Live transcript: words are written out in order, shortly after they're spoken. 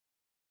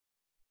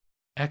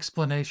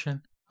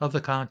Explanation of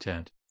the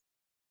content.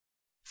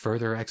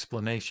 Further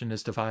explanation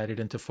is divided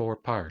into 4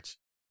 parts.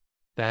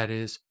 That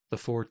is, the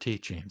 4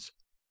 teachings.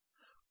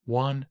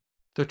 1.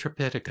 The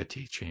Tripitaka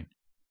teaching.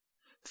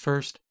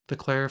 First, the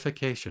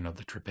clarification of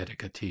the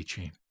Tripitaka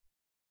teaching.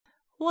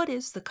 What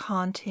is the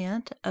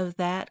content of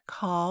that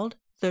called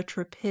the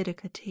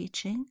Tripitaka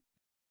teaching?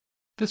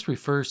 This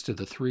refers to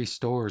the 3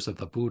 stores of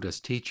the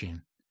Buddha's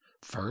teaching.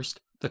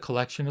 First, the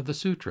collection of the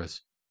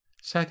sutras.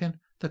 Second,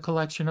 the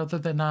collection of the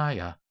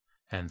Vinaya.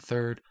 And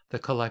third, the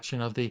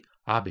collection of the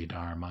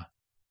Abhidharma.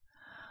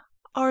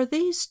 Are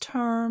these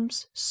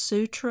terms,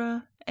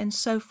 sutra and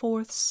so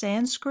forth,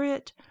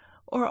 Sanskrit,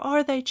 or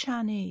are they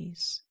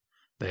Chinese?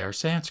 They are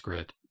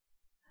Sanskrit.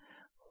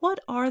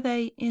 What are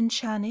they in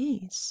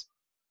Chinese?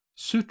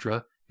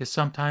 Sutra is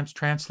sometimes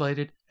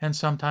translated and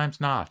sometimes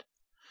not.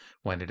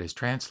 When it is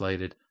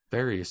translated,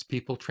 various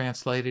people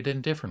translate it in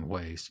different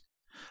ways.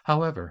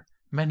 However,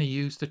 many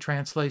use the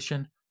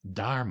translation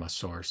Dharma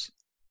source.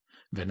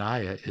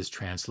 Vinaya is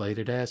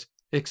translated as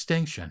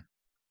extinction.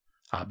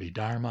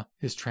 Abhidharma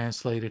is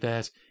translated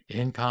as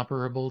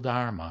incomparable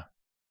Dharma.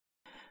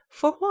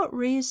 For what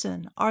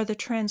reason are the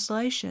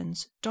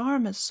translations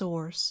Dharma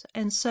source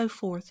and so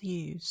forth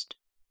used?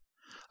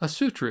 A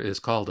sutra is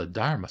called a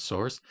Dharma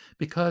source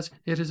because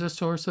it is a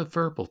source of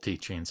verbal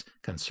teachings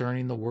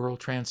concerning the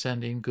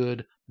world-transcending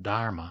good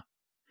Dharma.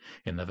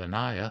 In the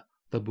Vinaya,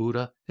 the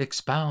Buddha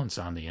expounds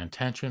on the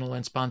intentional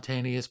and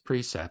spontaneous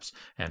precepts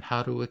and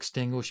how to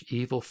extinguish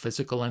evil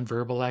physical and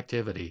verbal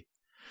activity.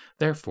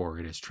 Therefore,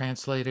 it is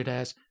translated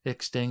as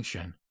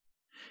extinction.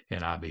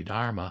 In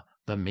Abhidharma,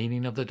 the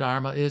meaning of the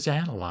Dharma is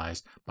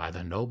analyzed by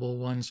the Noble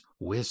One's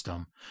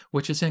wisdom,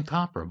 which is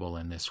incomparable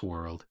in this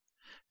world.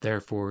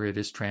 Therefore, it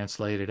is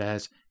translated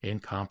as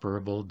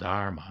incomparable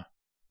Dharma.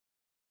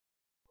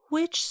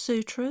 Which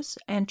sutras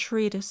and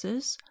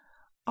treatises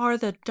are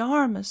the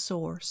Dharma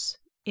source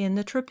in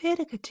the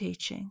Tripitaka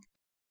teaching?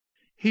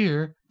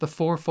 Here, the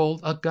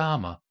fourfold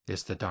Agama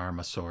is the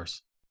Dharma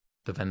source.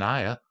 The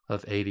Vinaya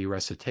of 80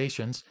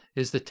 recitations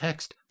is the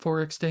text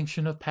for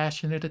extinction of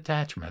passionate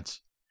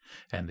attachments,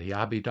 and the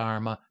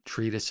Abhidharma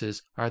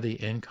treatises are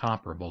the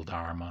incomparable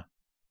Dharma.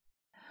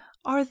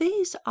 Are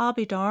these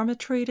Abhidharma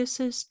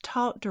treatises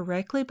taught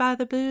directly by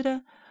the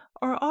Buddha,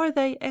 or are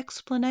they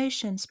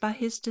explanations by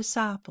his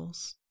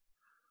disciples?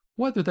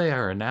 Whether they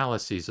are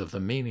analyses of the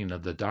meaning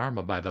of the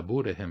Dharma by the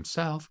Buddha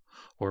himself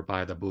or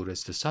by the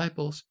Buddha's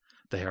disciples,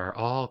 they are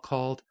all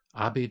called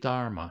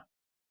Abhidharma.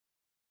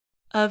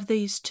 Of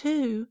these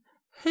 2,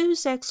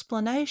 whose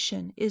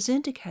explanation is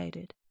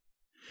indicated?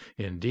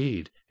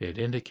 Indeed, it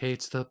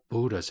indicates the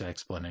Buddha's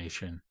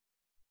explanation.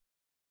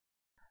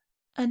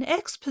 An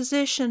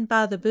exposition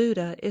by the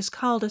Buddha is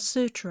called a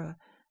sutra,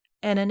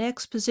 and an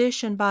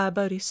exposition by a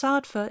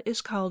bodhisattva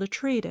is called a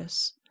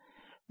treatise.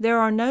 There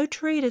are no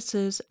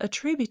treatises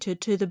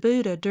attributed to the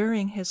Buddha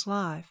during his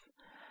life.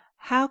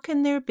 How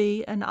can there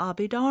be an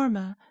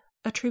Abhidharma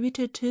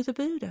attributed to the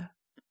Buddha?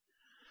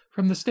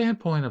 From the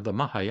standpoint of the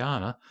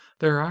Mahayana,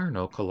 there are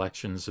no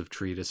collections of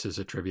treatises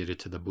attributed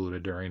to the Buddha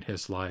during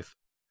his life.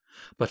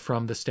 But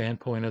from the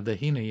standpoint of the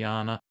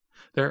Hinayana,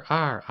 there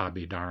are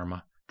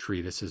Abhidharma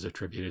treatises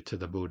attributed to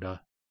the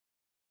Buddha.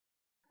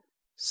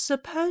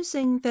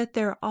 Supposing that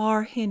there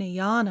are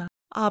Hinayana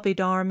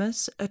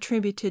Abhidharmas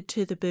attributed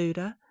to the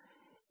Buddha,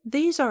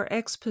 these are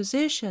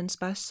expositions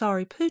by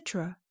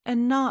Sariputra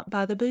and not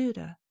by the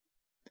Buddha.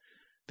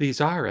 These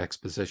are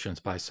expositions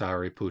by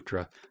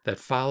Sariputra that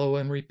follow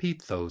and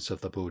repeat those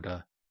of the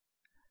Buddha.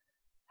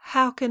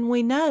 How can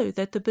we know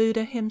that the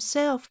Buddha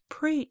himself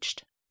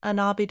preached an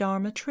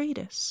Abhidharma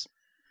treatise?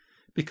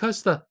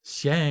 Because the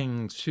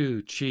Xiang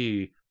Su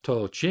Chi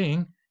To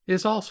Ching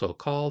is also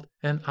called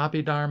an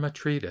Abhidharma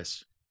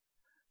treatise.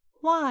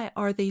 Why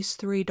are these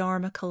 3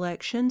 Dharma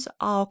collections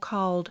all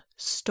called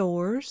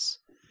stores?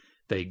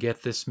 They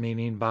get this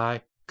meaning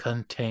by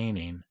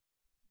containing.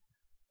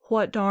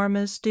 What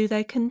dharmas do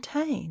they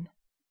contain?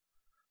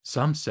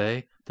 Some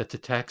say that the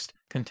text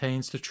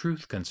contains the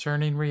truth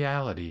concerning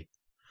reality.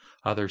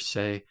 Others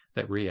say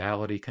that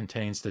reality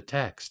contains the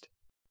text.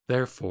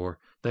 Therefore,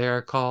 they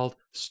are called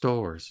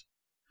stores.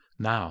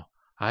 Now,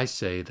 I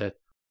say that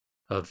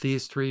of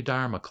these 3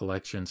 Dharma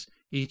collections,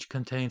 each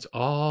contains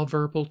all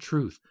verbal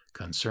truth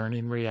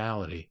concerning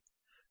reality.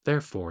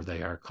 Therefore,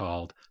 they are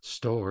called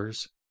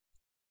stores.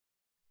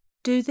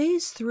 Do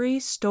these 3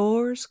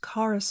 stores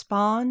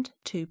correspond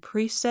to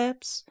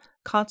precepts,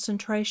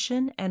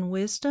 concentration, and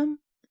wisdom?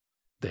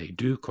 They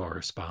do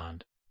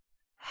correspond.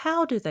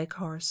 How do they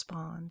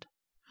correspond?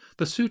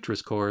 The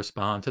sutras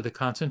correspond to the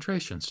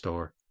concentration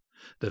store.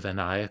 The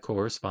Vinaya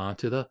correspond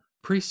to the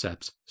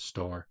precepts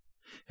store.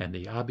 And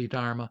the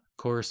Abhidharma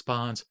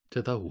corresponds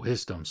to the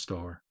wisdom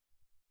store.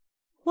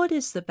 What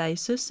is the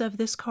basis of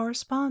this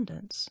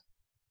correspondence?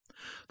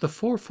 The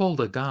fourfold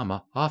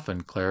Agama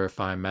often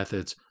clarify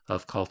methods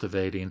of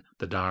cultivating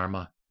the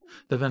Dharma.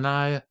 The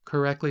Vinaya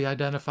correctly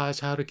identifies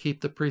how to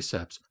keep the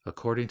precepts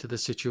according to the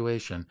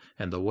situation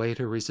and the way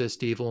to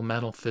resist evil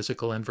mental,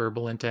 physical, and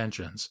verbal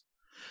intentions.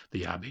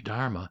 The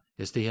Abhidharma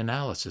is the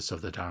analysis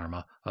of the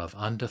Dharma of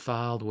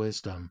undefiled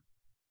wisdom.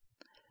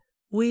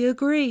 We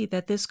agree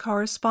that this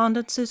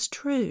correspondence is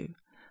true.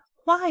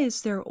 Why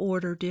is their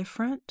order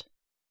different?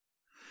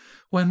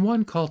 When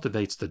one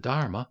cultivates the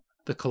Dharma,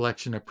 the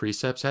collection of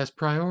precepts has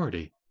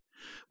priority.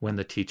 When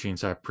the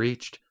teachings are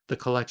preached, the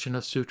collection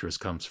of sutras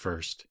comes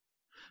first.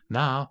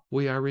 Now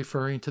we are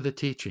referring to the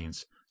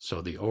teachings,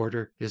 so the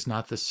order is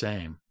not the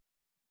same.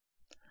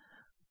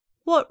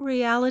 What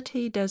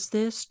reality does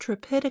this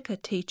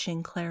Tripitaka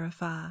teaching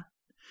clarify?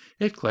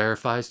 It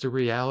clarifies the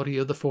reality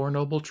of the Four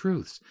Noble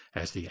Truths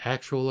as the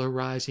actual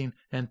arising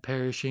and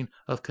perishing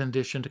of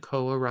conditioned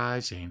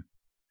co-arising.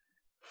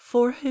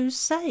 For whose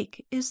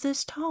sake is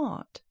this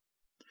taught?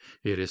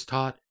 It is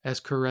taught as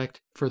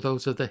correct for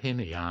those of the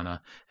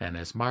Hinayana and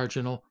as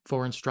marginal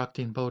for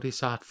instructing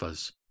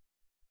bodhisattvas.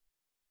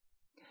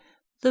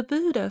 The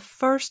Buddha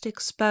first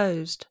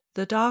exposed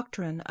the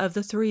doctrine of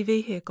the three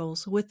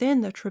vehicles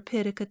within the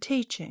Tripitaka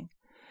teaching.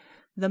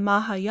 The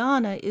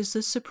Mahayana is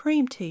the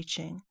supreme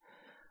teaching.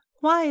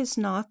 Why is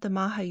not the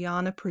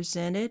Mahayana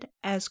presented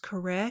as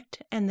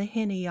correct and the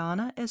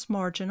Hinayana as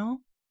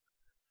marginal?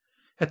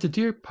 At the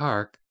Deer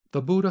Park,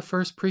 the Buddha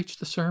first preached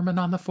the sermon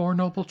on the Four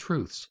Noble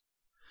Truths.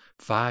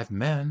 5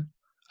 men,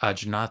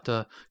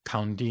 Ajnata,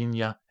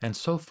 Kaundinya, and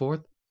so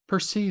forth,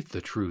 perceived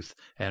the truth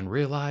and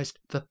realized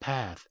the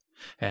path,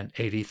 and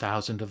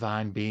 80,000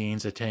 divine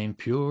beings attained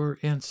pure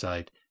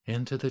insight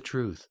into the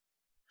truth.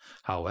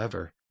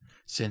 However,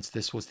 since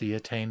this was the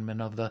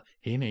attainment of the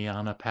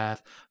Hinayana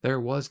path, there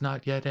was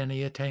not yet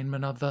any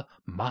attainment of the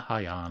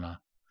Mahayana.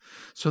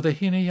 So the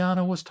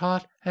Hinayana was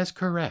taught as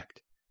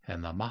correct,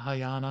 and the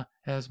Mahayana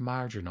as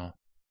marginal.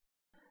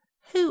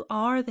 Who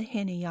are the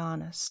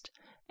Hinayanists,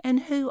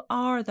 and who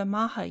are the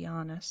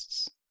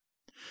Mahayanists?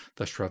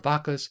 The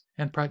Shravakas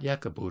and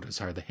Pratyeka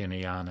Buddhas are the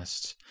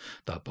Hinayanists.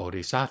 The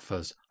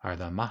Bodhisattvas are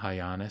the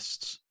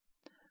Mahayanists.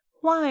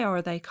 Why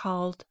are they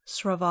called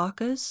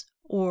Sravakas,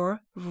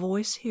 or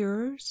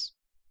voice-hearers?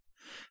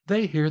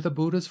 They hear the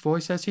Buddha's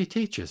voice as he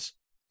teaches.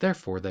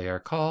 Therefore they are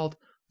called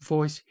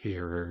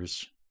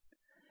voice-hearers.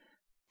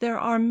 There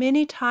are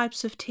many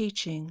types of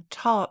teaching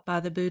taught by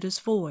the Buddha's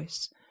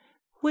voice.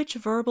 Which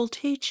verbal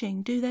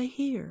teaching do they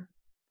hear?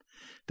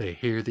 They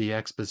hear the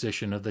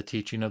exposition of the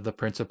teaching of the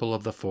principle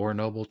of the Four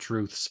Noble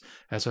Truths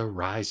as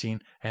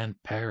arising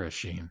and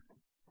perishing.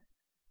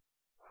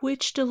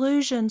 Which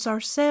delusions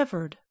are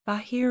severed by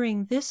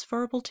hearing this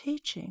verbal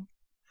teaching?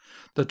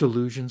 The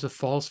delusions of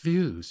false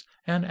views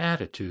and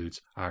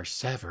attitudes are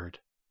severed.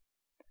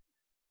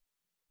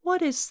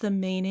 What is the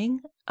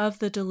meaning of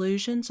the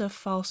delusions of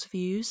false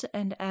views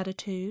and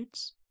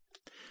attitudes?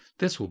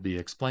 This will be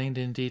explained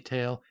in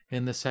detail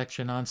in the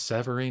section on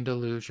severing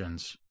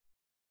delusions.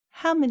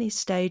 How many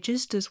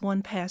stages does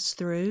one pass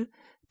through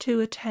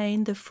to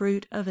attain the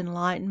fruit of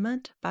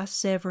enlightenment by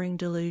severing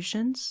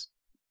delusions?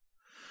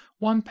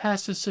 One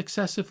passes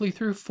successively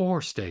through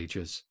 4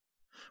 stages.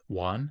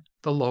 1.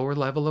 The lower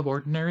level of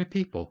ordinary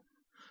people.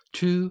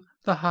 2.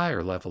 The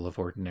higher level of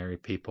ordinary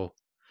people.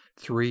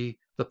 3.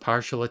 The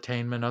partial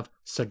attainment of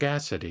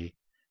sagacity.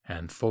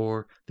 And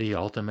 4. The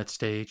ultimate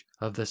stage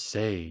of the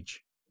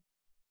sage.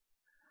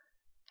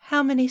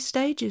 How many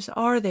stages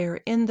are there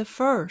in the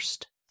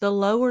first, the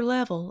lower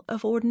level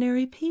of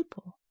ordinary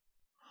people?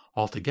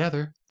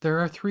 Altogether, there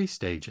are 3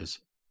 stages.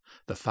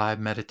 The 5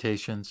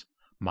 meditations,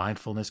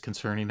 mindfulness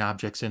concerning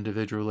objects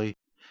individually,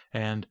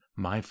 and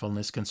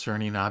mindfulness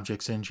concerning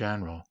objects in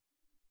general.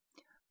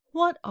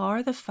 What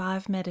are the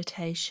 5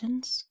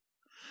 meditations?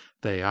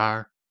 They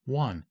are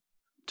 1.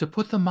 To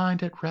put the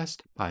mind at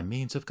rest by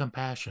means of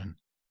compassion.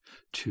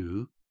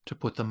 2. To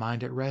put the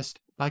mind at rest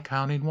by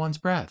counting one's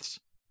breaths.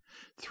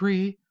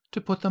 3.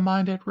 To put the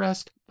mind at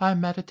rest by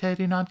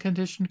meditating on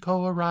conditioned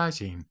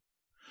co-arising.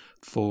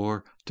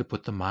 4. To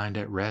put the mind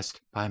at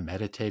rest by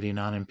meditating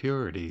on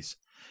impurities.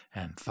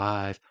 And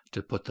 5.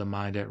 To put the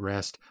mind at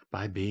rest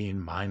by being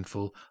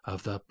mindful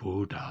of the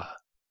Buddha.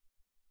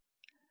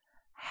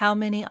 How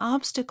many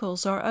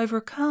obstacles are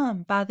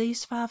overcome by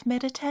these 5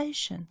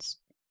 meditations?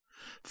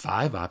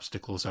 5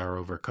 obstacles are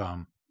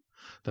overcome.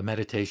 The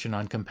meditation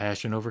on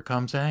compassion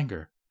overcomes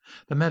anger.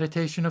 The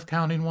meditation of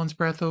counting one's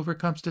breath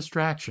overcomes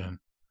distraction.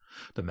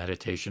 The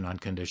meditation on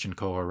conditioned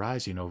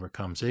co-arising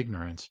overcomes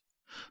ignorance.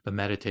 The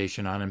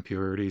meditation on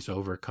impurities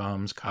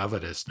overcomes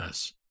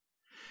covetousness.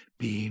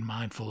 Being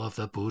mindful of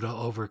the Buddha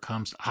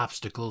overcomes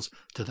obstacles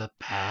to the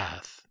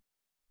path.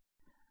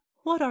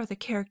 What are the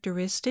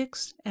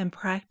characteristics and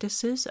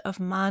practices of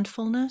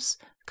mindfulness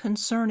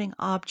concerning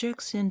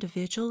objects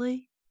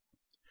individually?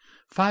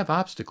 5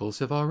 obstacles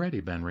have already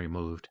been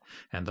removed,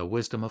 and the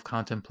wisdom of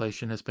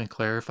contemplation has been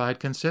clarified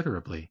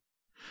considerably.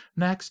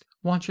 Next,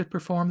 one should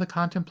perform the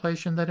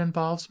contemplation that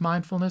involves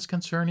mindfulness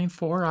concerning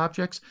 4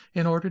 objects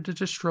in order to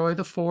destroy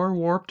the 4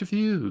 warped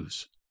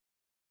views.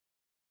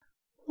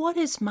 What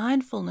is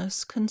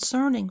mindfulness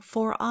concerning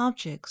 4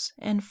 objects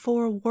and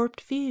 4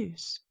 warped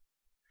views?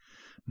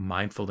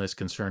 Mindfulness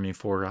concerning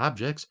 4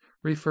 objects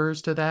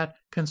refers to that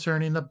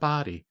concerning the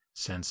body,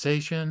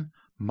 sensation,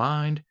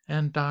 mind,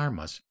 and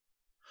dharmas.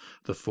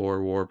 The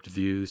 4 warped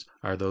views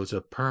are those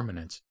of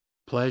permanence,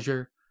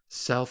 pleasure,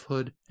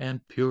 selfhood,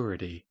 and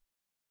purity.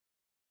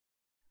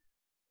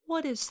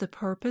 What is the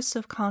purpose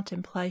of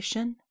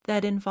contemplation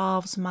that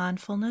involves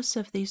mindfulness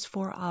of these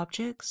four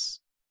objects?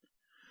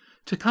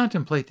 To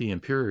contemplate the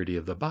impurity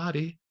of the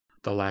body,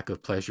 the lack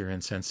of pleasure in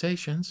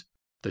sensations,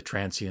 the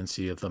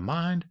transiency of the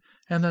mind,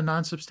 and the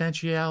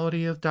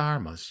non-substantiality of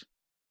dharmas.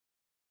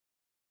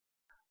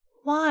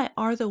 Why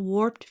are the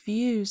warped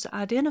views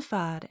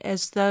identified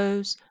as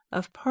those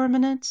of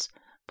permanence,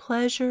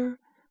 pleasure,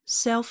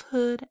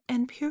 selfhood,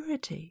 and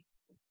purity?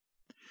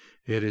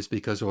 It is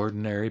because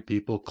ordinary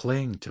people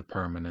cling to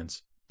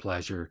permanence,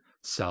 pleasure,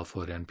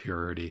 selfhood, and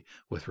purity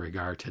with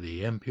regard to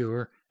the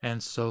impure,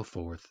 and so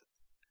forth.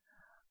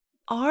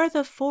 Are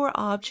the four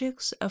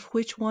objects of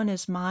which one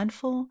is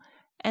mindful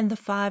and the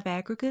five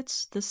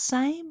aggregates the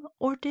same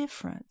or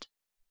different?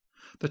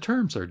 The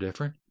terms are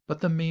different, but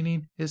the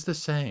meaning is the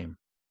same.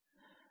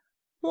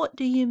 What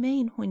do you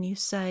mean when you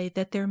say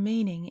that their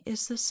meaning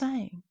is the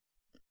same?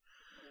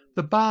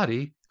 The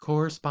body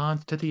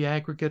corresponds to the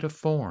aggregate of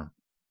form.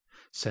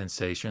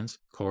 Sensations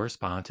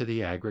correspond to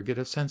the aggregate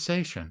of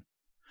sensation.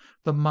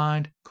 The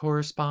mind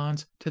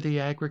corresponds to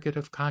the aggregate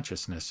of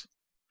consciousness.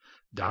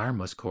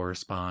 Dharmas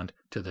correspond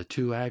to the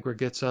two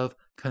aggregates of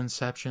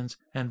conceptions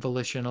and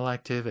volitional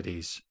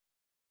activities.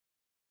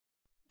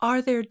 Are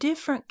there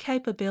different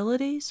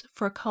capabilities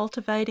for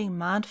cultivating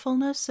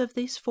mindfulness of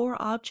these four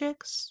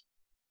objects?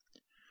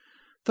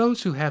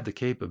 Those who have the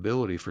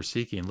capability for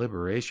seeking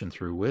liberation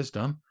through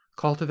wisdom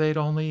cultivate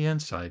only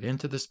insight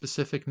into the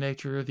specific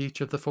nature of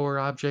each of the four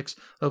objects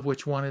of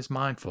which one is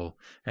mindful,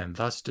 and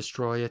thus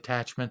destroy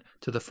attachment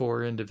to the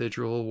four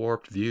individual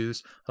warped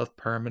views of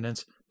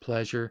permanence,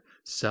 pleasure,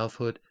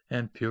 selfhood,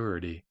 and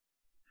purity.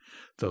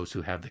 Those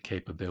who have the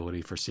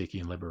capability for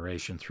seeking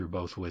liberation through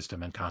both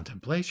wisdom and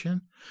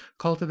contemplation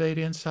cultivate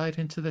insight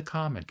into the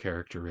common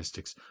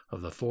characteristics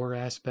of the four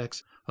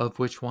aspects of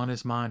which one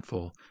is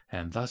mindful,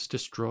 and thus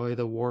destroy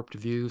the warped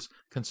views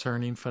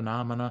concerning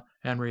phenomena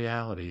and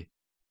reality.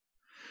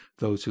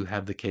 Those who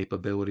have the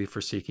capability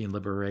for seeking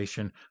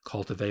liberation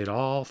cultivate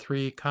all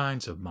three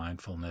kinds of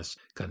mindfulness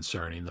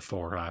concerning the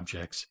four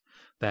objects.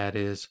 That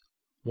is,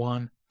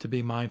 1. To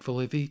be mindful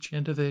of each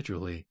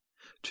individually,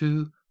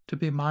 2. To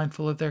be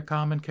mindful of their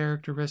common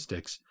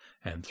characteristics,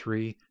 and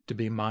 3. To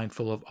be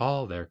mindful of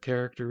all their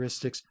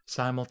characteristics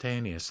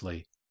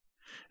simultaneously.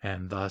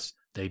 And thus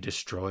they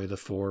destroy the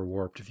four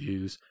warped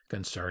views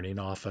concerning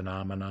all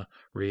phenomena,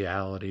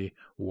 reality,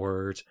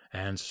 words,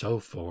 and so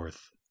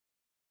forth.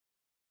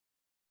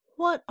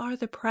 What are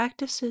the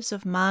practices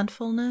of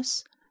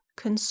mindfulness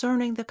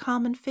concerning the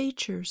common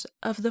features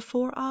of the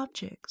four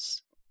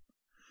objects?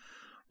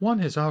 One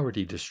has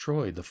already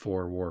destroyed the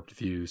four warped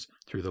views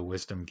through the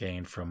wisdom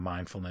gained from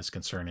mindfulness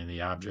concerning the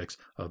objects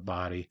of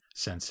body,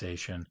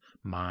 sensation,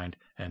 mind,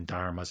 and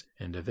dharmas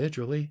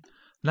individually.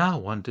 Now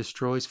one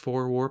destroys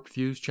four warped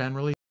views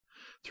generally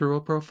through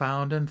a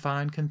profound and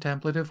fine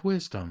contemplative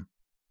wisdom.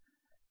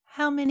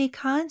 How many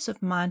kinds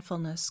of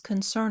mindfulness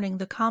concerning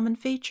the common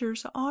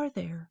features are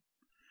there?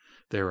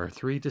 There are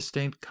three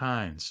distinct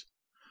kinds.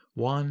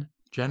 1.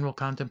 General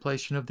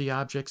contemplation of the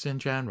objects in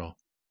general.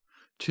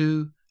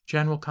 2.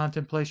 General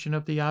contemplation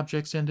of the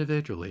objects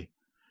individually.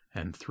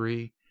 And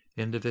 3.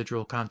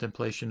 Individual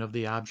contemplation of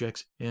the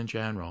objects in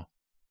general.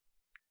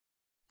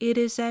 It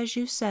is as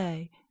you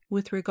say,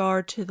 with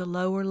regard to the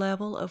lower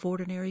level of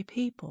ordinary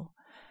people.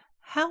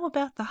 How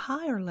about the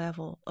higher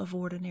level of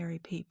ordinary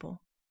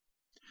people?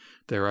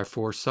 There are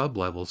 4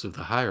 sub-levels of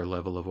the higher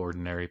level of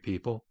ordinary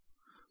people.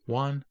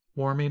 1.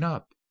 Warming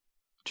up.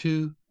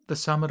 2. The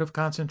summit of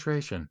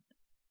concentration.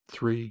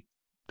 3.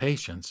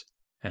 Patience.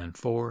 And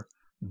 4.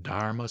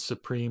 Dharma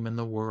supreme in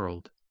the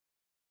world.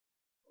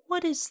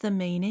 What is the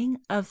meaning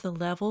of the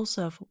levels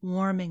of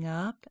warming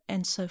up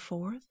and so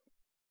forth?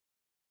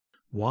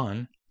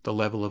 1. The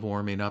level of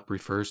warming up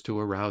refers to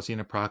arousing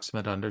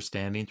approximate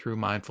understanding through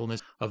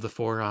mindfulness of the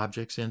 4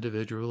 objects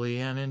individually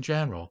and in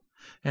general,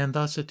 and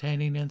thus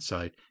attaining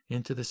insight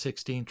into the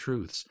 16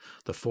 truths,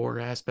 the 4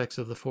 aspects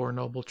of the 4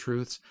 noble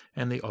truths,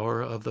 and the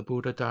aura of the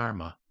Buddha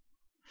Dharma.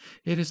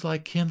 It is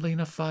like kindling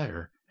a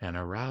fire and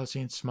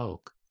arousing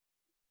smoke.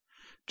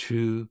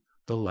 2.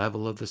 The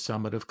level of the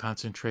summit of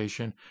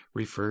concentration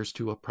refers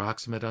to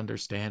approximate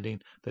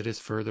understanding that is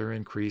further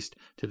increased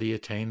to the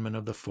attainment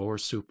of the 4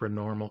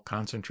 supranormal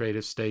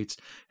concentrative states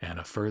and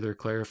a further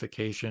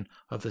clarification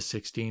of the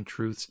 16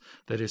 truths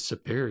that is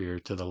superior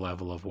to the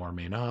level of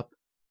warming up.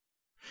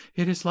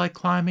 It is like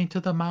climbing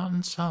to the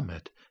mountain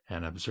summit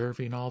and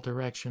observing all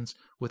directions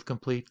with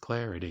complete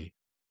clarity.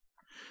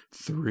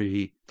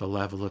 3. The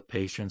level of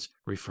patience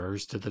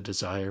refers to the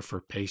desire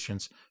for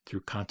patience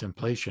through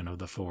contemplation of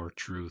the 4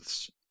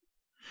 truths.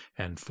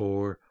 And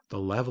 4. The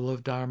level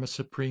of Dharma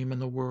supreme in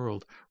the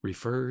world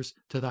refers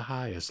to the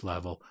highest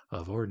level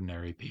of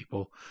ordinary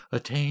people,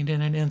 attained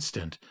in an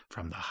instant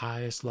from the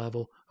highest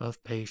level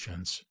of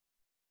patience.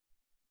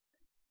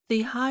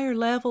 The higher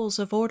levels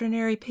of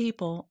ordinary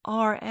people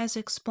are as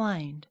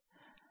explained.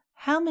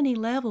 How many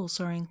levels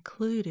are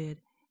included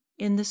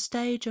in the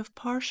stage of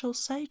partial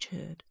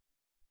sagehood?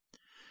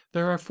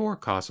 There are 4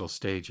 causal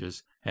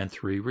stages and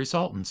 3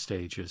 resultant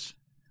stages.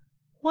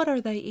 What are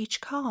they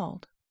each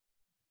called?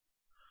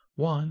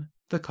 1.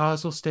 The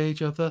causal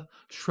stage of the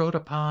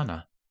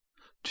Shrodapana.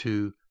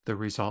 2. The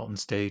resultant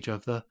stage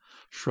of the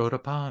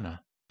Shrodapana.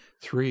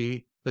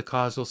 3. The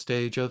causal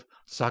stage of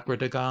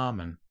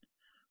Sakradagaman.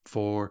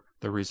 4.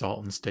 The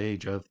resultant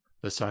stage of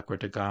the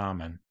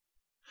Sakradagaman.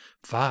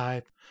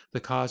 5. The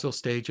causal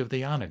stage of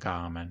the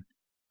Anagaman.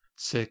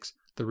 6.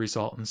 The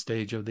resultant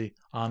stage of the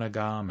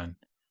Anagaman.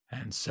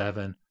 And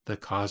 7. The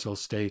causal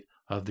state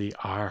of the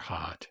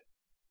Arhat.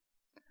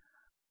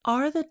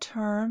 Are the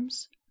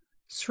terms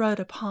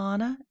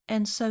Srodapana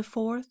and so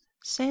forth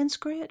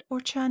Sanskrit or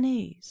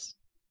Chinese?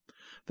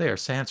 They are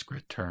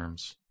Sanskrit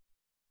terms.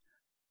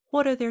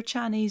 What are their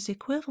Chinese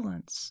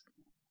equivalents?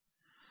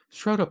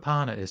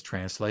 Shrodapana is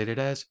translated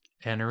as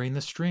entering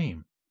the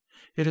stream.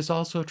 It is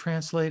also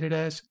translated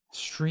as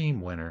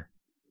stream winner.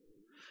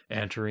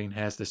 Entering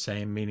has the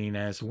same meaning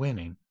as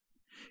winning.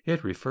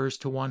 It refers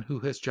to one who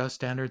has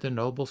just entered the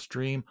noble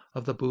stream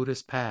of the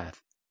Buddhist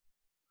path.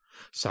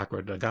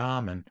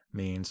 Sakradagaman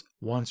means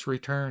once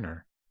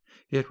returner.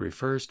 It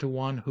refers to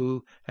one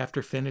who,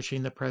 after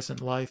finishing the present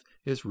life,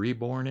 is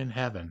reborn in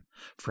heaven,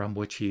 from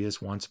which he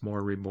is once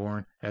more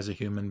reborn as a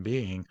human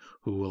being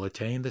who will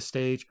attain the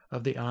stage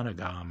of the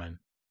Anagaman.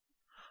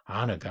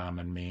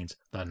 Anagaman means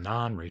the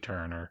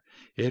non-returner.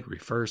 It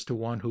refers to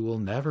one who will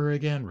never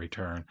again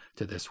return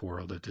to this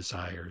world of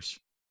desires.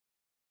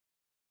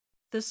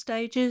 The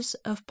stages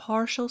of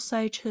partial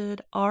sagehood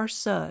are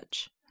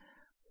such.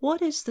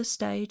 What is the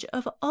stage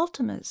of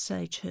ultimate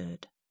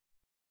sagehood?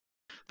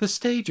 The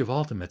stage of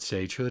ultimate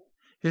sagehood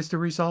is the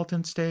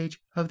resultant stage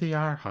of the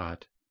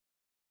Arhat.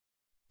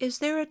 Is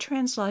there a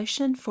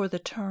translation for the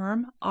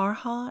term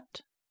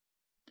Arhat?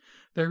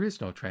 There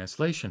is no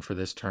translation for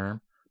this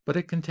term, but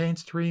it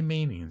contains 3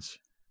 meanings.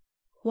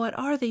 What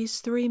are these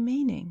 3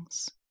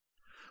 meanings?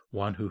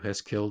 One who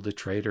has killed the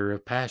traitor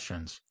of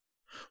passions,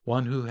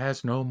 one who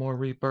has no more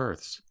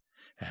rebirths,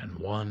 and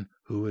one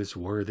who is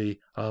worthy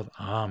of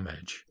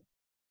homage.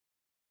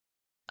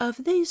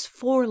 Of these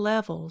 4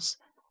 levels,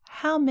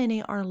 how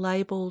many are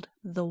labeled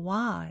the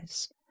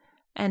wise,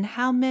 and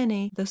how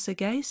many the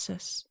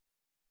sagacious?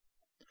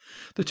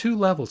 The 2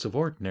 levels of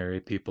ordinary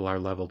people are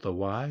labeled the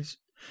wise,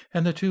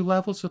 and the 2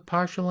 levels of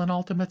partial and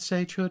ultimate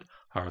sagehood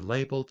are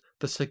labeled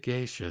the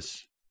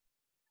sagacious.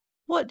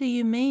 What do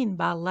you mean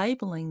by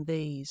labeling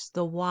these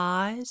the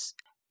wise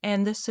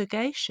and the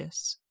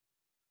sagacious?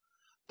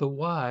 The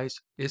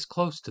wise is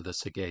close to the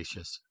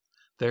sagacious,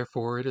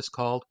 therefore it is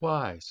called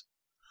wise.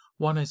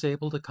 One is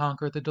able to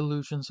conquer the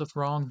delusions of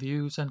wrong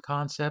views and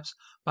concepts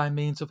by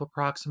means of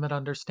approximate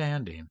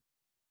understanding.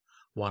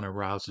 One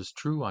arouses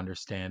true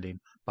understanding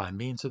by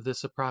means of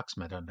this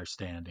approximate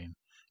understanding,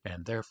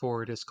 and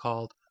therefore it is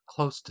called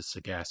close to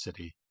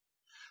sagacity.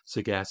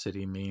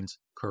 Sagacity means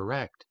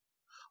correct.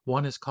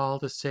 One is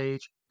called a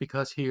sage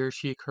because he or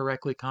she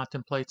correctly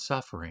contemplates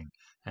suffering,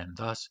 and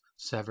thus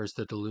severs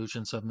the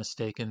delusions of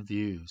mistaken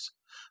views,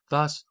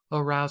 thus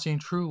arousing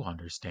true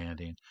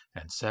understanding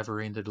and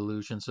severing the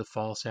delusions of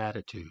false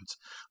attitudes,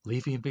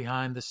 leaving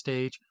behind the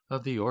stage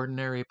of the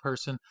ordinary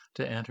person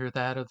to enter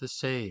that of the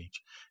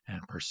sage,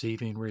 and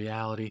perceiving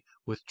reality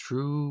with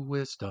true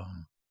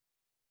wisdom.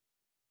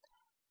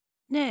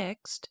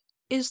 Next,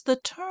 is the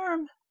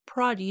term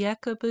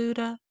Pratyeka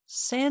Buddha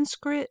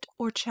Sanskrit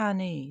or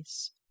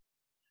Chinese?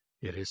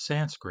 It is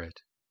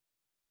Sanskrit.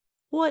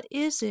 What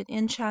is it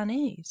in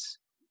Chinese?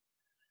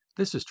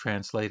 This is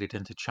translated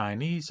into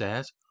Chinese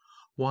as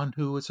one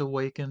who is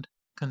awakened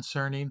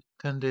concerning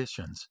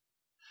conditions.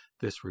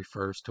 This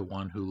refers to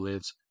one who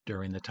lives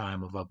during the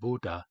time of a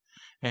Buddha,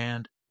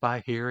 and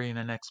by hearing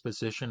an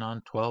exposition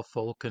on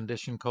 12-fold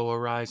condition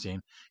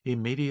co-arising,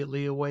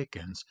 immediately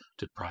awakens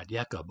to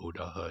Pratyeka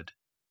Buddhahood.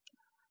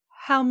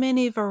 How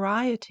many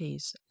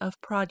varieties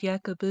of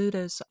Pratyeka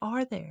Buddhas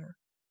are there?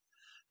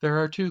 There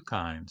are 2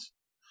 kinds.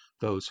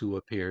 Those who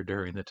appear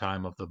during the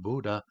time of the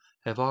Buddha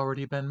have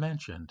already been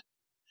mentioned.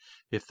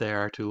 If they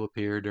are to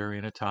appear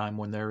during a time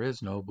when there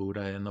is no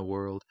Buddha in the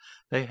world,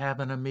 they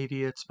have an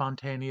immediate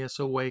spontaneous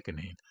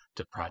awakening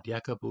to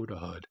Pratyeka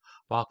Buddhahood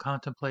while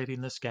contemplating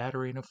the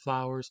scattering of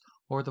flowers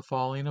or the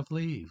falling of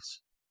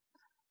leaves.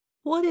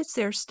 What is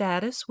their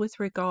status with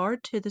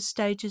regard to the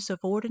stages of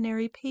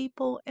ordinary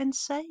people and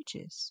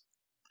sages?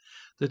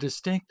 The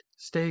distinct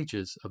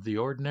stages of the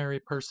ordinary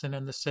person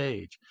and the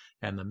sage,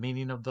 and the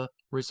meaning of the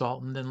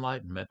resultant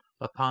enlightenment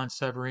upon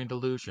severing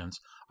delusions,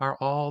 are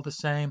all the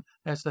same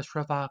as the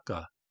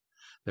Shravaka.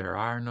 There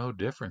are no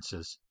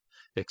differences,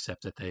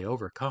 except that they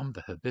overcome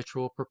the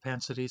habitual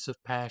propensities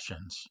of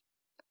passions.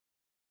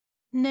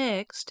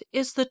 Next,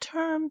 is the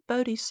term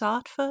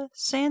Bodhisattva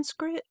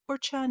Sanskrit or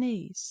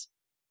Chinese?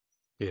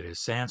 It is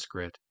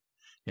Sanskrit.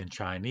 In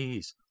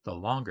Chinese, the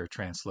longer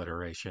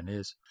transliteration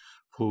is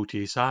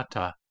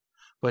Bodhisattva,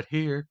 but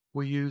here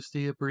we use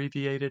the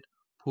abbreviated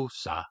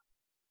Pusa.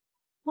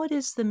 What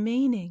is the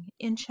meaning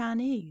in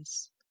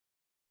Chinese?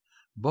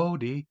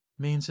 Bodhi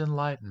means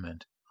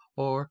enlightenment,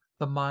 or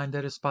the mind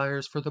that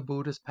aspires for the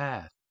Buddhist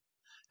path,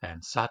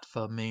 and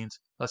Sattva means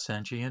a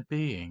sentient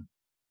being.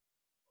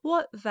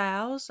 What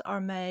vows are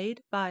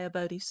made by a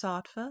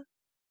bodhisattva?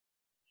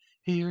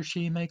 he or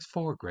she makes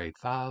 4 great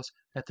vows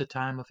at the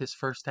time of his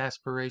first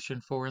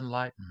aspiration for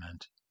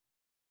enlightenment.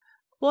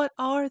 What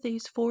are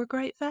these 4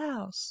 great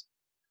vows?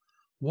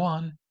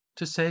 1.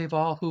 To save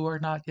all who are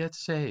not yet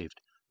saved,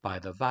 by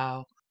the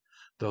vow,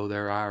 though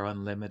there are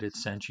unlimited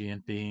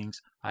sentient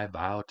beings, I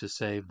vow to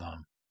save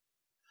them.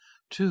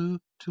 2.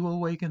 To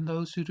awaken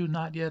those who do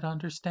not yet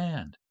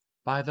understand,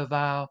 by the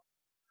vow,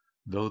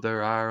 though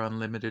there are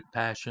unlimited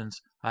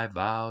passions, I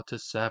vow to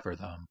sever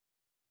them.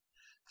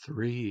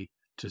 3.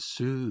 To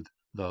soothe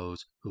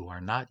those who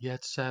are not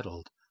yet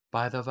settled,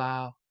 by the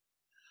vow,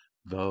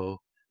 though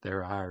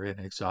there are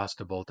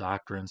inexhaustible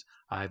doctrines,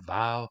 I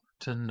vow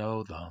to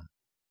know them.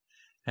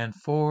 And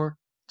 4.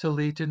 To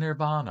lead to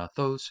nirvana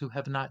those who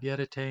have not yet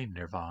attained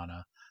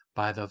nirvana,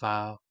 by the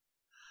vow,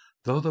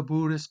 though the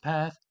Buddhist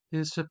path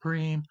is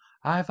supreme,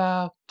 I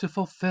vow to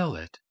fulfill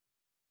it.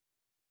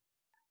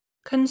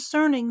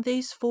 Concerning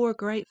these 4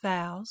 great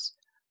vows,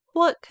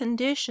 what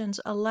conditions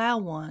allow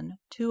one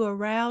to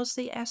arouse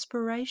the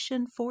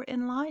aspiration for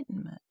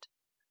enlightenment?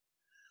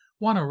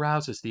 One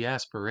arouses the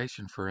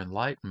aspiration for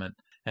enlightenment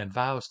and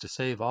vows to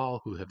save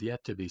all who have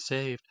yet to be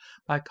saved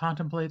by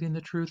contemplating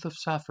the truth of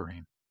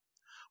suffering.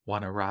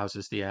 One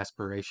arouses the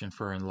aspiration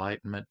for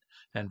enlightenment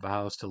and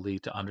vows to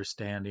lead to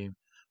understanding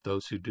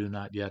those who do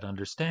not yet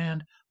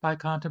understand by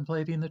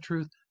contemplating the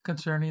truth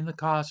concerning the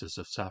causes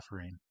of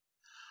suffering.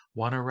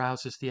 One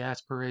arouses the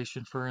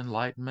aspiration for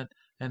enlightenment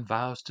and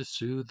vows to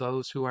soothe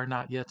those who are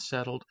not yet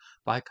settled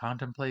by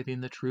contemplating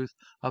the truth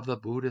of the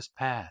Buddhist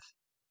path.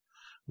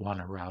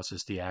 One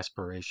arouses the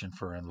aspiration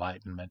for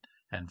enlightenment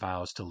and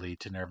vows to lead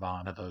to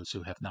nirvana those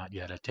who have not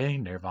yet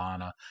attained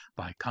nirvana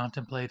by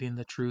contemplating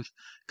the truth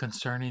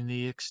concerning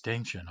the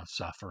extinction of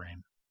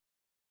suffering.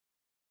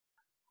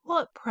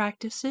 What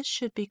practices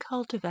should be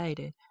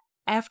cultivated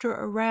after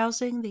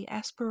arousing the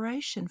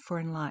aspiration for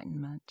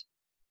enlightenment?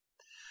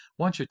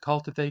 One should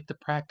cultivate the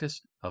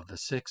practice of the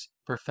 6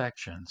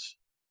 perfections.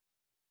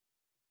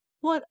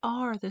 What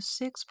are the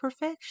 6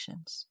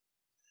 perfections?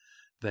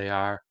 They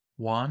are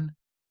 1.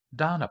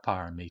 Dana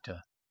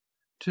Paramita,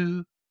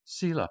 2.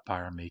 Sila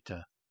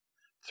Paramita,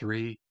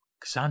 3.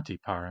 Ksanti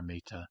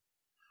Paramita,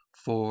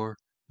 4.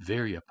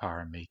 Virya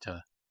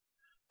Paramita,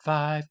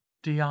 5.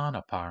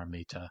 Dhyana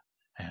Paramita,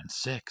 and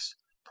 6.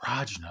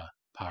 Prajna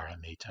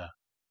Paramita.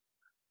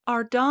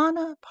 Are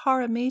dana,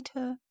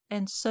 paramita,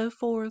 and so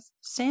forth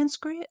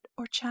Sanskrit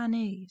or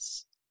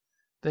Chinese?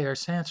 They are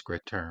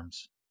Sanskrit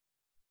terms.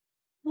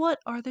 What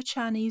are the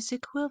Chinese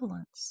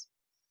equivalents?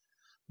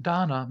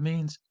 Dana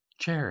means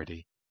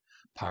charity.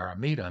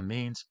 Paramita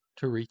means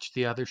to reach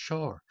the other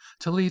shore,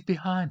 to leave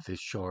behind this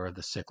shore of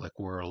the cyclic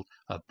world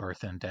of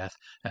birth and death,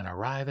 and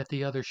arrive at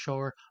the other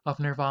shore of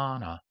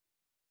nirvana.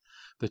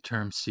 The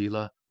term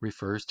sila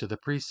refers to the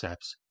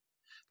precepts.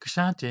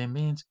 Kshanti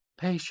means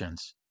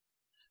patience.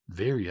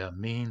 Virya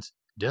means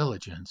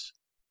diligence.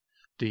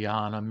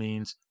 Dhyana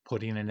means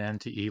putting an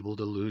end to evil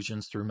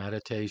delusions through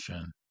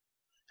meditation.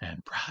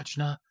 And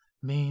prajna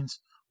means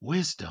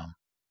wisdom.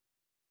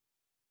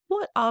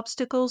 What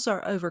obstacles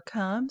are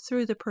overcome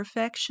through the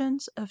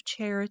perfections of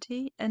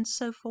charity and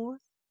so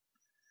forth?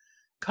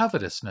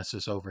 Covetousness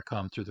is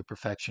overcome through the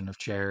perfection of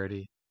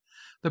charity.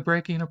 The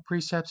breaking of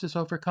precepts is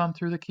overcome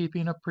through the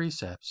keeping of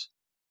precepts.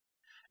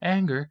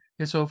 Anger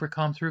is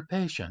overcome through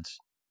patience.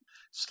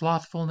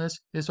 Slothfulness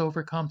is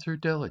overcome through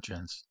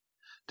diligence.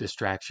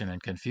 Distraction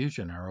and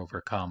confusion are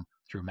overcome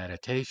through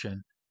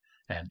meditation,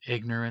 and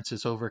ignorance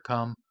is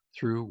overcome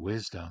through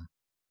wisdom.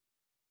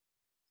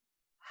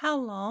 How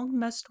long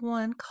must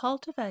one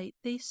cultivate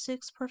these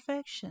 6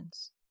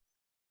 perfections?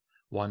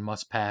 One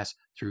must pass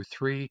through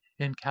 3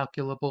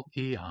 incalculable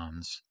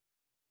eons.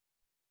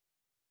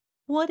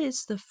 What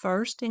is the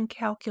first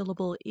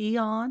incalculable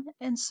eon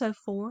and so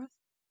forth?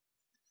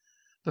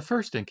 The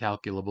first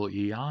incalculable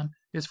eon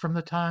is from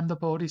the time the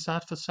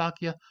Bodhisattva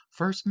Sakya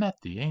first met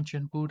the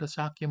ancient Buddha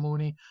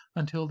Sakyamuni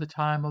until the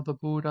time of the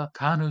Buddha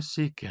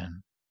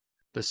Kanusiken.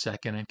 The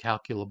second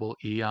incalculable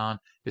eon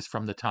is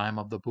from the time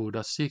of the Buddha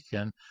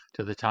Siken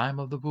to the time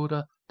of the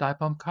Buddha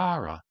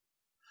Dipamkara.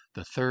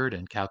 The third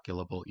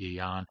incalculable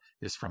eon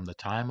is from the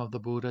time of the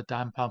Buddha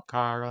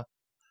Dipamkara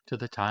to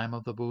the time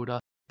of the Buddha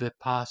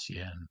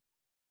Vipasyan.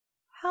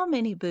 How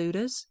many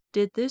Buddhas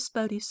did this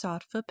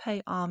Bodhisattva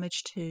pay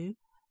homage to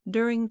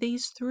during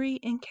these 3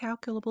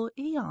 incalculable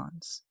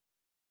eons?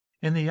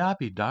 In the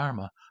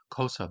Abhidharma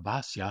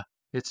Kosabhasya,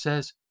 it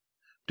says,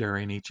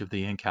 during each of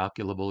the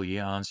incalculable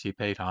eons he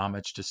paid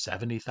homage to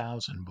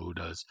 70,000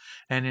 Buddhas,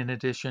 and in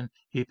addition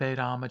he paid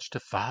homage to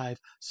 5,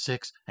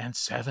 6, and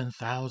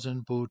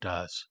 7,000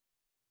 Buddhas.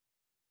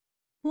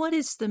 What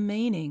is the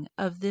meaning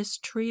of this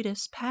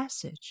treatise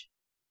passage?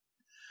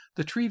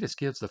 The treatise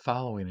gives the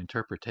following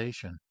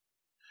interpretation.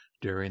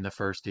 During the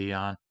first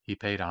eon, he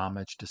paid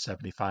homage to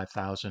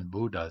 75,000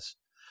 Buddhas.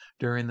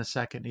 During the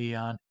second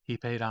eon, he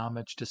paid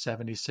homage to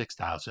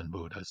 76,000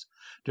 Buddhas.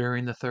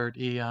 During the third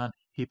eon,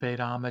 he paid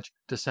homage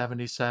to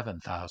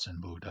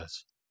 77,000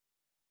 Buddhas.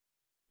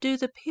 Do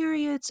the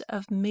periods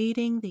of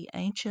meeting the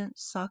ancient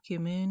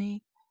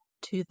Sakyamuni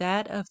to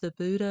that of the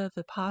Buddha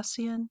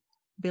Vipasyan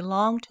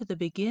belong to the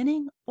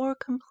beginning or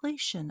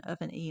completion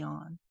of an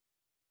eon?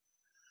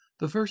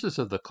 The verses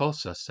of the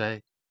Kosa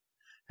say,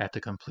 "At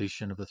the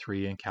completion of the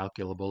three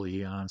incalculable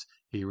eons,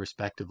 he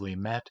respectively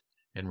met,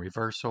 in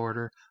reverse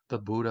order, the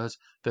Buddhas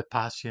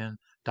Vipassana,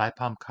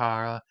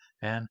 Dipamkara,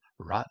 and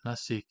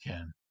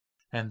Ratnasikhin,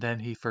 and then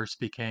he first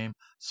became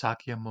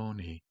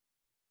Sakyamuni."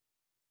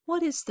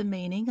 What is the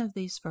meaning of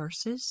these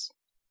verses?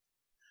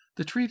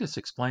 The treatise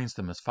explains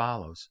them as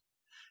follows.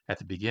 At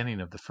the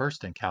beginning of the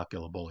first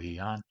incalculable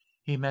eon,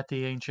 he met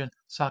the ancient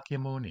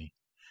Sakyamuni.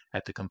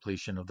 At the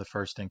completion of the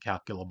first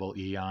incalculable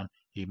eon,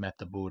 he met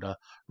the Buddha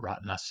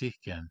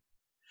Ratnasikhin.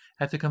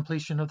 At the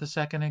completion of the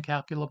second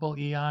incalculable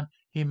eon,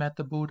 he met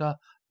the Buddha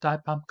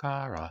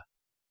Dipamkara.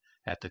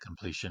 At the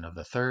completion of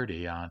the third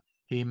eon,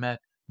 he met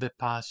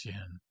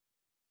Vipassana.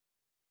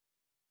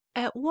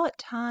 At what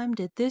time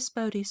did this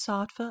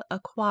bodhisattva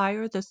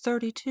acquire the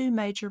 32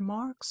 major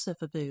marks of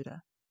a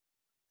Buddha?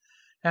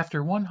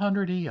 After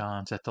 100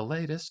 eons at the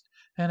latest,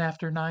 and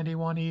after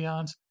 91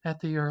 eons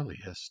at the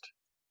earliest.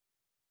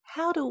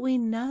 How do we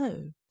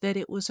know that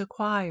it was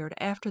acquired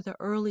after the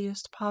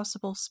earliest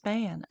possible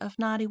span of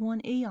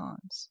 91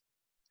 eons?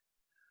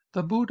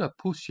 The Buddha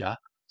Pusya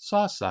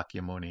saw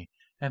Sakyamuni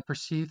and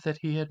perceived that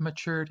he had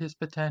matured his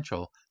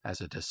potential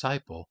as a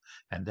disciple,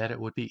 and that it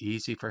would be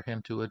easy for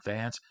him to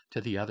advance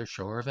to the other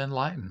shore of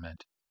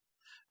enlightenment.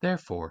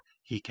 Therefore,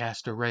 he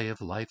cast a ray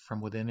of light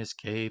from within his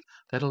cave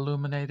that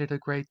illuminated a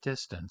great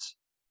distance.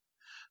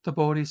 The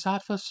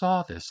Bodhisattva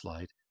saw this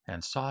light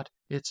and sought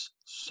its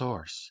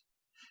source.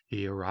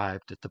 He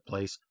arrived at the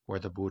place where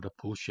the Buddha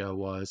Pusya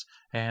was,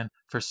 and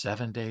for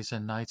 7 days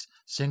and nights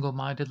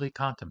single-mindedly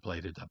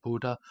contemplated the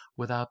Buddha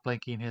without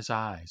blinking his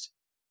eyes.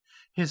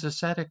 His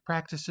ascetic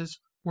practices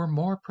were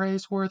more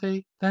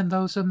praiseworthy than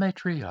those of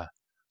Maitreya,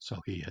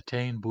 so he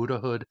attained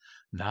Buddhahood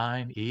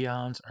 9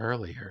 eons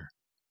earlier.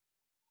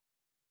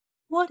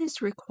 What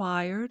is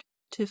required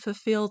to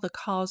fulfill the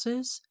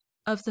causes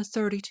of the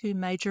 32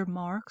 major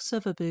marks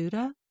of a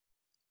Buddha?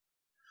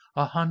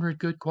 100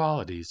 good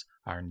qualities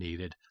are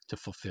needed to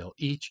fulfill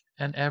each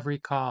and every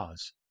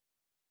cause.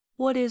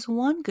 What is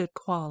one good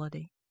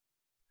quality?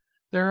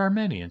 There are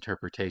many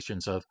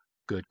interpretations of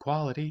good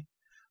quality,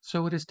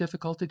 so it is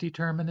difficult to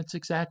determine its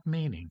exact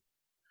meaning.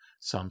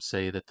 Some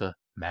say that the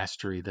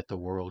mastery that the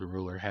world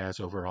ruler has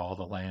over all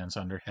the lands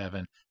under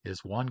heaven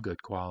is one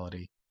good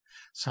quality.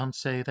 Some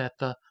say that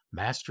the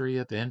mastery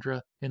of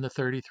Indra in the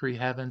 33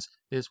 heavens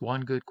is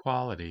one good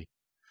quality.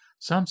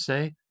 Some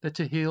say that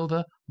to heal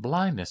the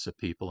blindness of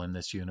people in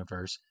this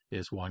universe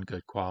is one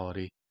good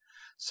quality.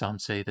 Some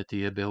say that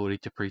the ability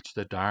to preach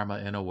the Dharma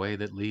in a way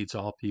that leads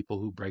all people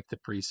who break the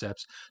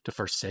precepts to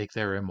forsake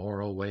their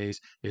immoral ways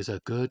is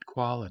a good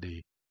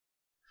quality.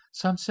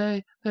 Some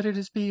say that it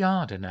is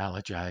beyond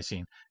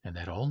analogizing and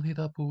that only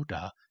the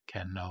Buddha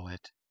can know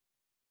it.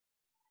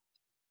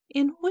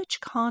 In which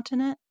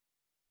continent,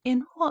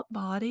 in what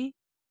body,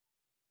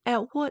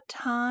 at what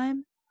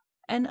time,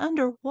 and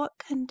under what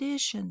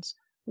conditions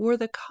were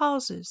the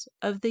causes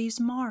of these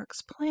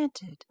marks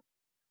planted?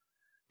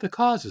 The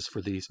causes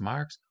for these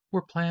marks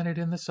were planted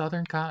in the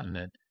southern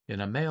continent in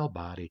a male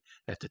body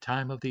at the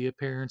time of the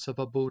appearance of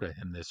a Buddha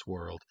in this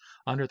world,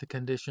 under the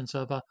conditions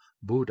of a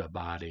Buddha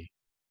body.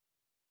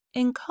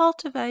 In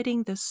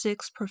cultivating the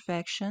 6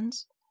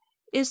 perfections,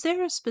 is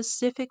there a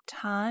specific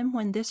time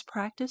when this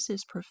practice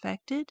is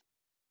perfected?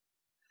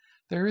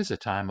 There is a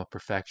time of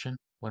perfection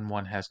when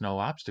one has no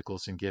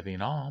obstacles in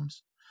giving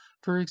alms.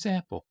 For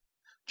example,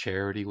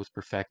 charity was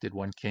perfected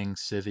when King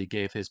Sivi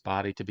gave his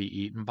body to be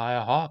eaten by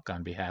a hawk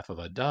on behalf of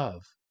a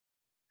dove.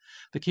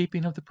 The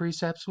keeping of the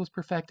precepts was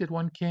perfected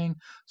when King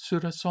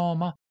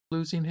Suddasoma,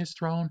 losing his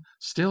throne,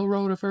 still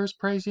wrote a verse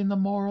praising the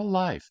moral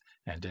life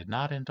and did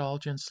not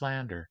indulge in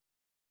slander.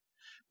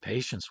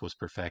 Patience was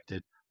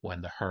perfected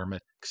when the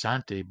hermit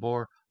Xanti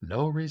bore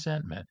no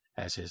resentment,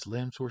 as his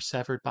limbs were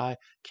severed by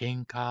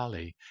King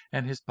Kali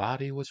and his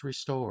body was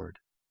restored.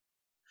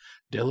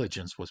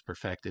 Diligence was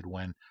perfected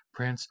when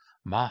Prince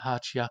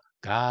Mahachya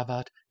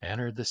Gavat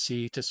entered the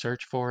sea to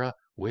search for a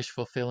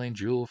wish-fulfilling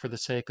jewel for the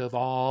sake of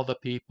all the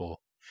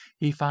people.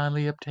 He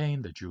finally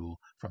obtained the jewel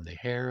from the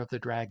hair of the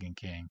Dragon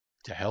King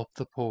to help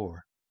the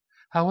poor.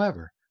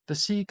 However, the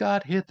sea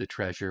god hid the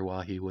treasure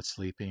while he was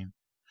sleeping.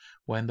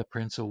 When the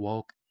prince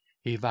awoke,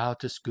 he vowed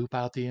to scoop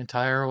out the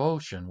entire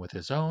ocean with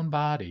his own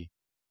body.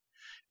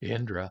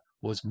 Indra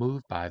was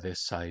moved by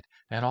this sight,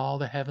 and all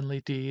the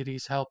heavenly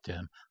deities helped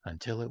him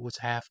until it was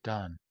half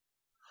done.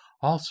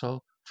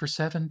 Also, for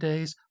 7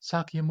 days,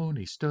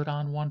 Sakyamuni stood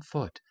on one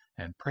foot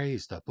and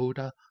praised the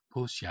Buddha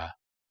Pusya.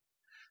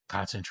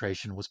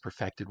 Concentration was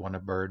perfected when a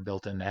bird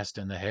built a nest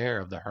in the hair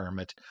of the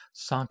hermit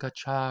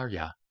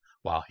Sankacharya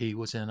while he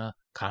was in a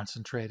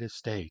concentrative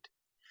state.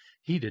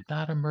 He did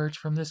not emerge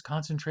from this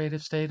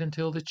concentrative state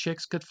until the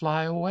chicks could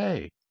fly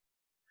away.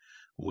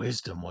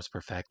 Wisdom was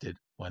perfected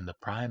when the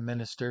Prime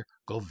Minister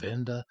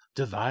Govinda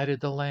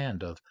divided the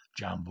land of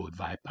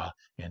Jambudvipa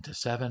into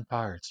 7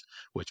 parts,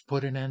 which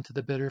put an end to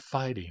the bitter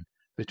fighting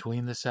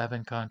between the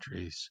 7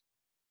 countries.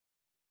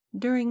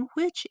 During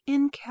which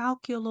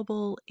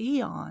incalculable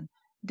eon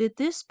did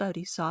this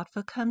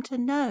bodhisattva come to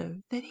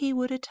know that he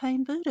would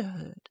attain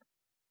Buddhahood?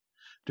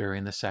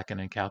 During the second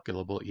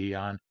incalculable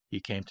eon, he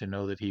came to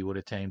know that he would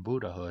attain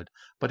Buddhahood,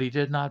 but he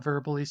did not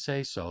verbally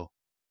say so.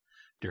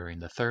 During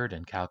the third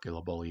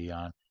incalculable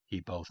eon, he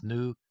both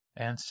knew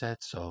and said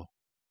so.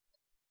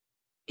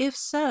 If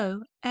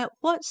so, at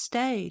what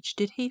stage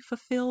did he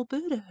fulfill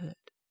Buddhahood?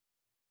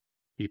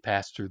 He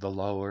passed through the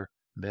lower,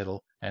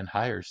 middle, and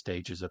higher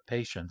stages of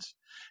patience,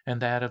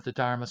 and that of the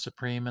Dharma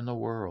supreme in the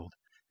world,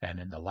 and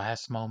in the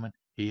last moment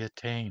he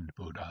attained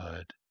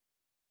Buddhahood.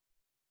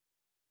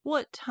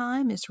 What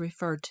time is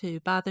referred to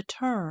by the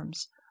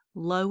terms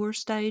lower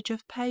stage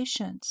of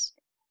patience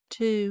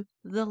to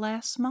the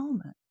last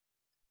moment?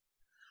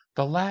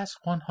 The last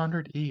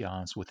 100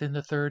 eons within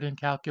the third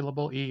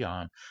incalculable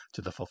eon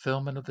to the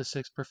fulfillment of the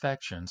six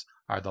perfections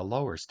are the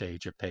lower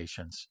stage of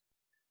patience.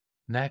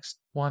 Next,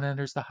 one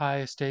enters the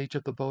highest stage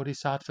of the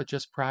Bodhisattva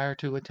just prior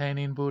to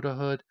attaining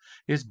Buddhahood,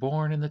 is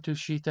born in the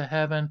Tushita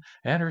heaven,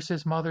 enters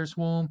his mother's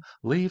womb,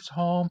 leaves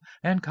home,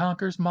 and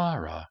conquers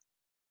Mara.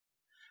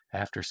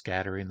 After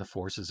scattering the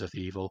forces of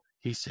evil,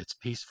 he sits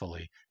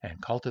peacefully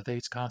and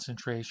cultivates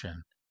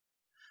concentration.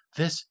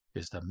 This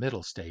is the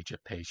middle stage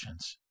of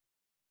patience.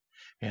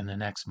 In the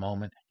next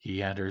moment,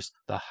 he enters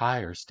the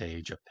higher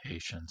stage of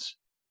patience.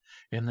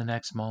 In the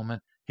next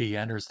moment, he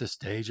enters the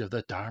stage of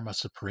the Dharma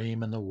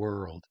supreme in the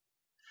world.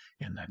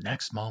 In the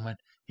next moment,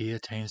 he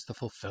attains the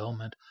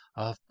fulfillment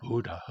of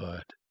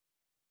Buddhahood.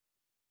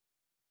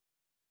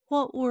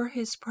 What were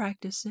his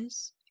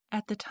practices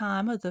at the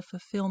time of the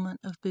fulfillment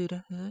of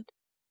Buddhahood?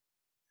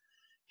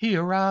 He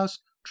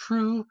aroused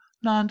true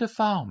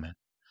non-defilement,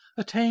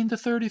 attained the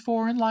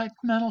 34 enlightened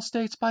mental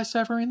states by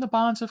severing the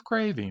bonds of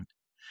craving,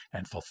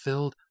 and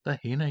fulfilled the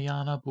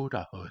Hinayana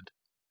Buddhahood.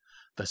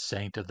 The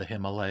saint of the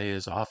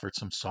Himalayas offered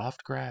some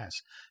soft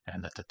grass,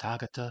 and the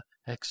Tathagata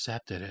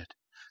accepted it,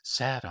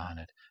 sat on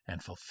it,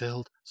 and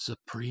fulfilled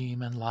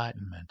supreme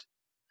enlightenment.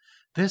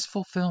 This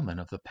fulfillment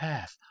of the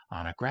path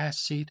on a grass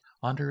seat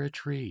under a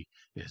tree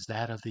is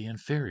that of the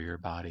inferior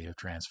body of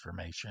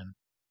transformation.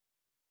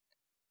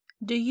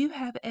 Do you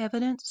have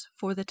evidence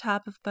for the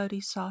type of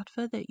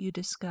bodhisattva that you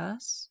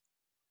discuss?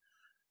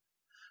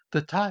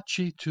 The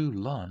Tachi Tu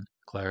Lun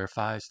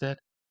clarifies that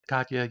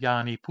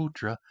Katyayani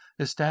Putra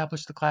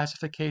established the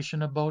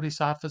classification of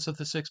bodhisattvas of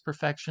the six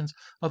perfections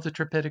of the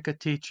Tripitaka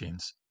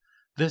teachings.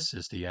 This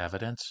is the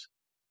evidence.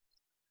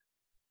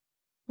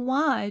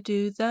 Why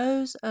do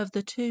those of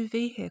the two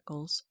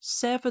vehicles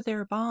sever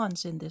their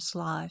bonds in this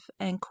life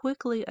and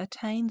quickly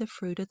attain the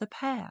fruit of the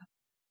path?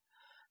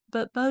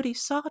 But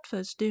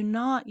bodhisattvas do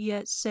not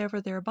yet sever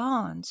their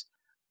bonds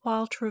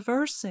while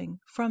traversing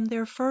from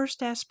their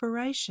first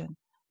aspiration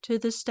to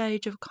the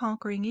stage of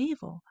conquering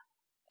evil,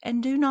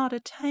 and do not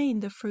attain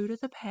the fruit of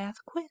the path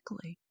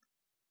quickly.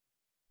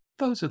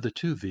 Those of the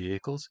two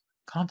vehicles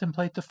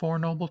contemplate the Four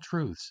Noble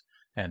Truths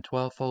and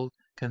 12-fold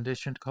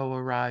conditioned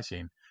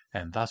co-arising,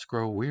 and thus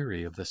grow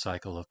weary of the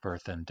cycle of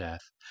birth and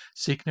death,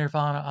 seek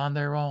nirvana on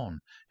their own,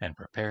 and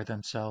prepare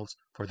themselves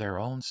for their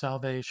own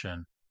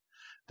salvation.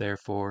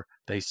 Therefore,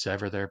 they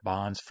sever their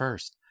bonds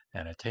first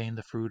and attain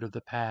the fruit of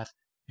the path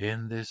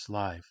in this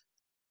life.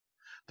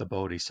 The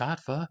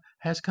Bodhisattva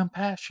has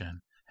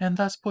compassion, and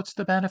thus puts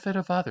the benefit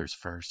of others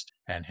first,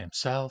 and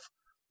himself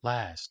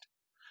last.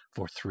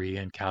 For 3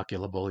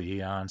 incalculable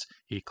eons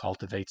he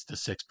cultivates the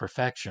 6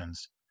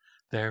 perfections.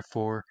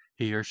 Therefore,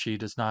 he or she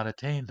does not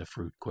attain the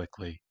fruit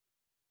quickly.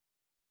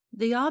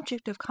 The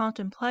object of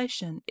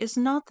contemplation is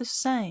not the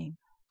same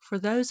for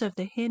those of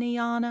the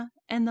Hinayana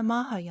and the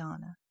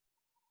Mahayana.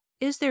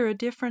 Is there a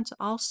difference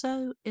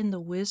also in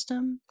the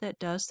wisdom that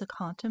does the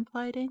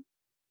contemplating?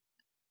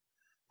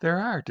 There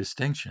are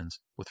distinctions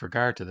with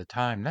regard to the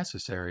time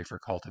necessary for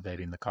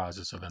cultivating the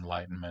causes of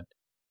enlightenment.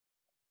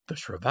 The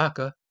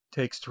Shravaka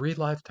takes 3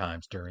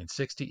 lifetimes during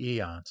 60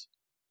 eons.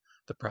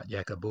 The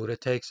Pratyeka Buddha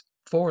takes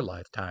 4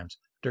 lifetimes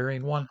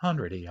during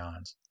 100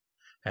 eons.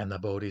 And the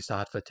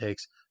Bodhisattva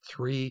takes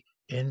 3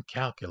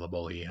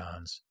 incalculable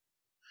eons.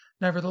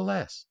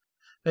 Nevertheless,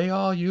 they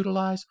all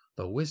utilize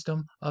the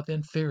wisdom of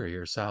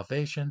inferior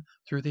salvation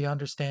through the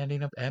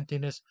understanding of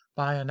emptiness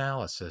by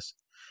analysis,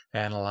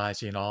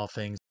 analyzing all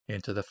things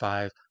into the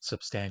 5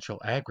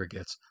 substantial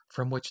aggregates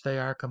from which they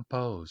are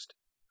composed.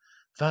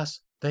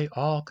 Thus, they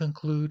all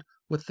conclude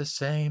with the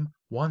same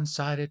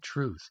one-sided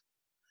truth.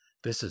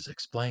 This is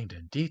explained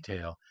in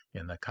detail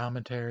in the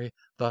commentary,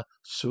 the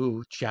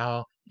Su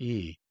Jiao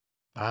Yi,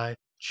 by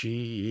Qi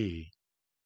Yi.